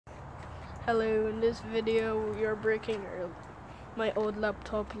Hello, in this video we are breaking my old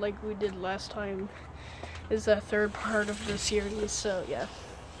laptop like we did last time. Is the third part of the series, so yeah.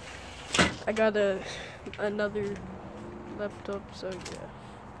 I got another laptop, so yeah.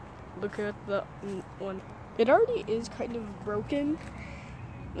 Look at that one. It already is kind of broken.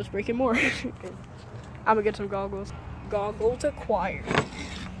 Let's break it more. I'm gonna get some goggles. Goggles acquired.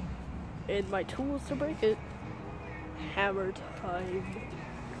 And my tools to break it. Hammer time.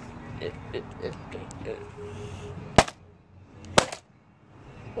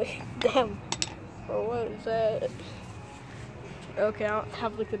 Wait, damn. Bro, what is that? Okay, I don't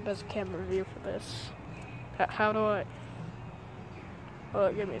have like the best camera view for this. How do I?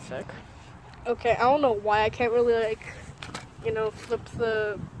 Oh, give me a sec. Okay, I don't know why I can't really flip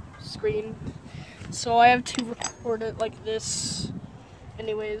the screen. So I have to record it like this.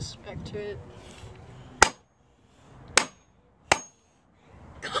 Anyways, back to it.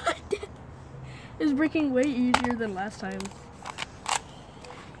 God damn. It's breaking way easier than last time.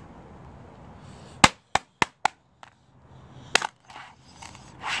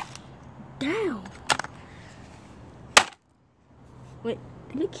 Damn. Wait,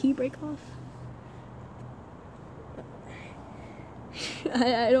 did the key break off?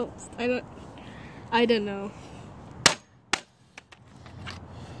 I don't know.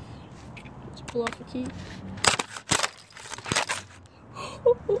 Let's pull off the key.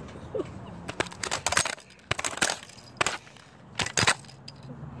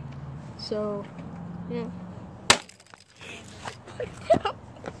 So, yeah.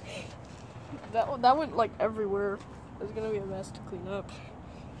 That went like everywhere. It's gonna be a mess to clean up.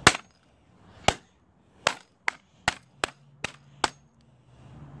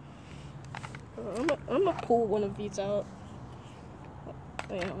 I'm gonna pull one of these out.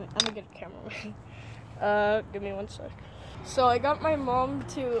 Wait, I'm gonna get a camera. Give me 1 sec. So I got my mom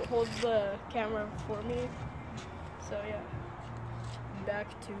to hold the camera for me. So yeah, back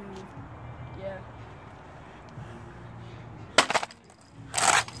to yeah.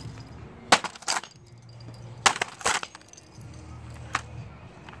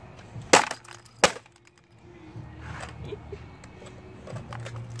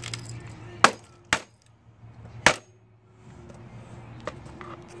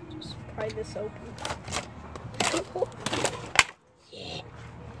 Just pry this open. Yeah.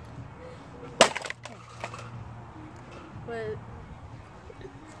 But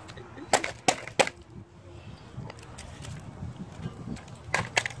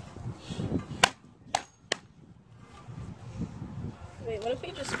wait, what if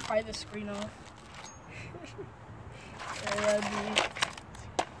we just pry the screen off? That'd be...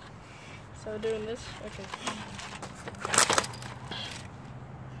 So doing this? Okay.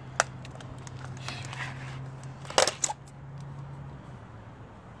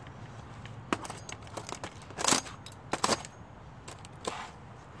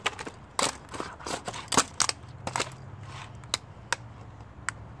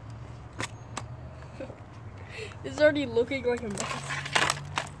 This is already looking like a mess.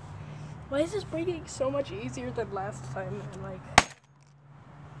 Why is this breaking so much easier than last time? And like,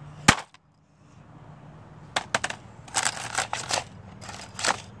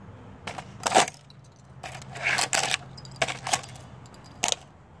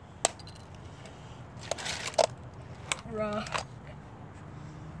 raw.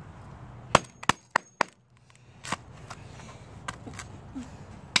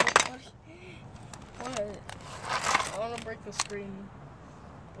 What? I want to break the screen.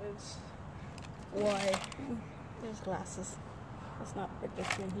 It's why? There's glasses. Let's not break the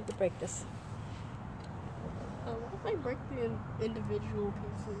screen. You could break this. What if I break the individual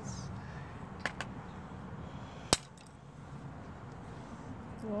pieces?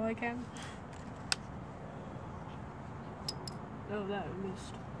 Well, I can. No, that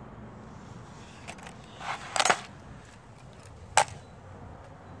missed.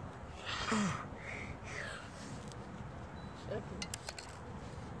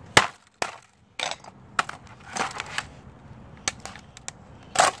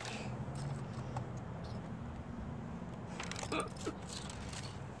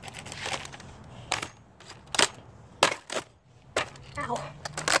 Ow.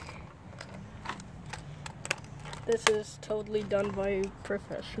 This is totally done by a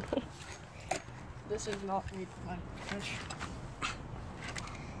professional. This is not made by a professional.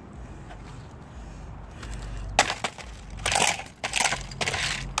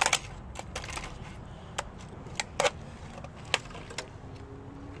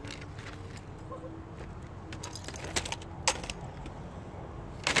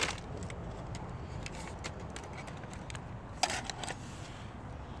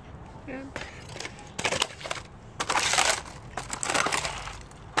 Yeah.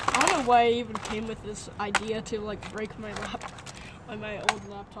 I don't know why I even came with this idea to like break my old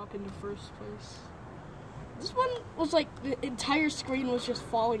laptop in the first place. This one was like the entire screen was just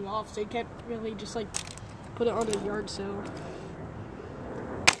falling off, so you can't really just like put it on a yard sale.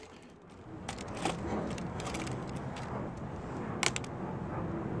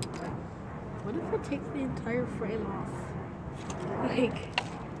 What if I take the entire frame off? Like,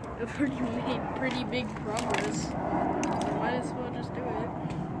 I've already made pretty big progress. I might as well just do it.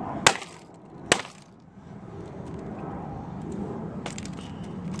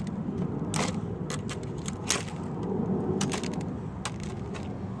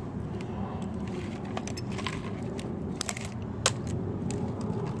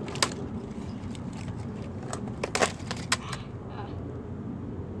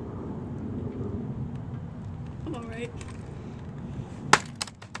 I'm alright.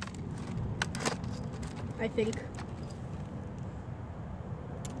 I think.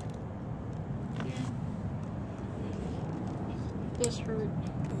 This hurt.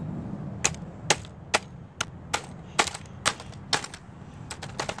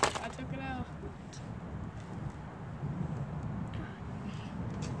 I took it out.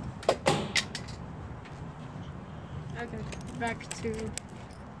 Okay, back to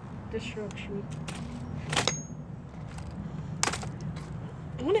destruction.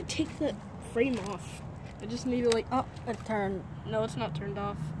 I want to take the frame off. I just need to like, oh, it turned. No, it's not turned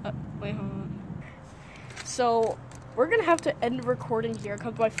off. Wait, hold on. So, we're gonna have to end recording here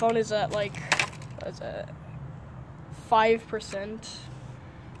because my phone is at like, what is it? 5%.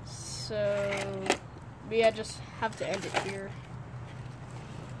 So, we just have to end it here.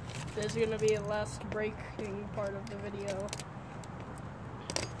 This is gonna be the last breaking part of the video.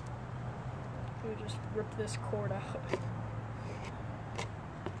 We just rip this cord out.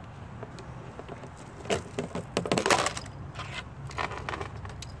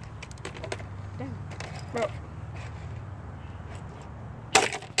 Damn. Bro.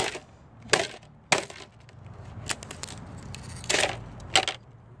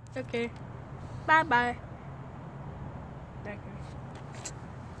 Okay. Bye-bye. Okay.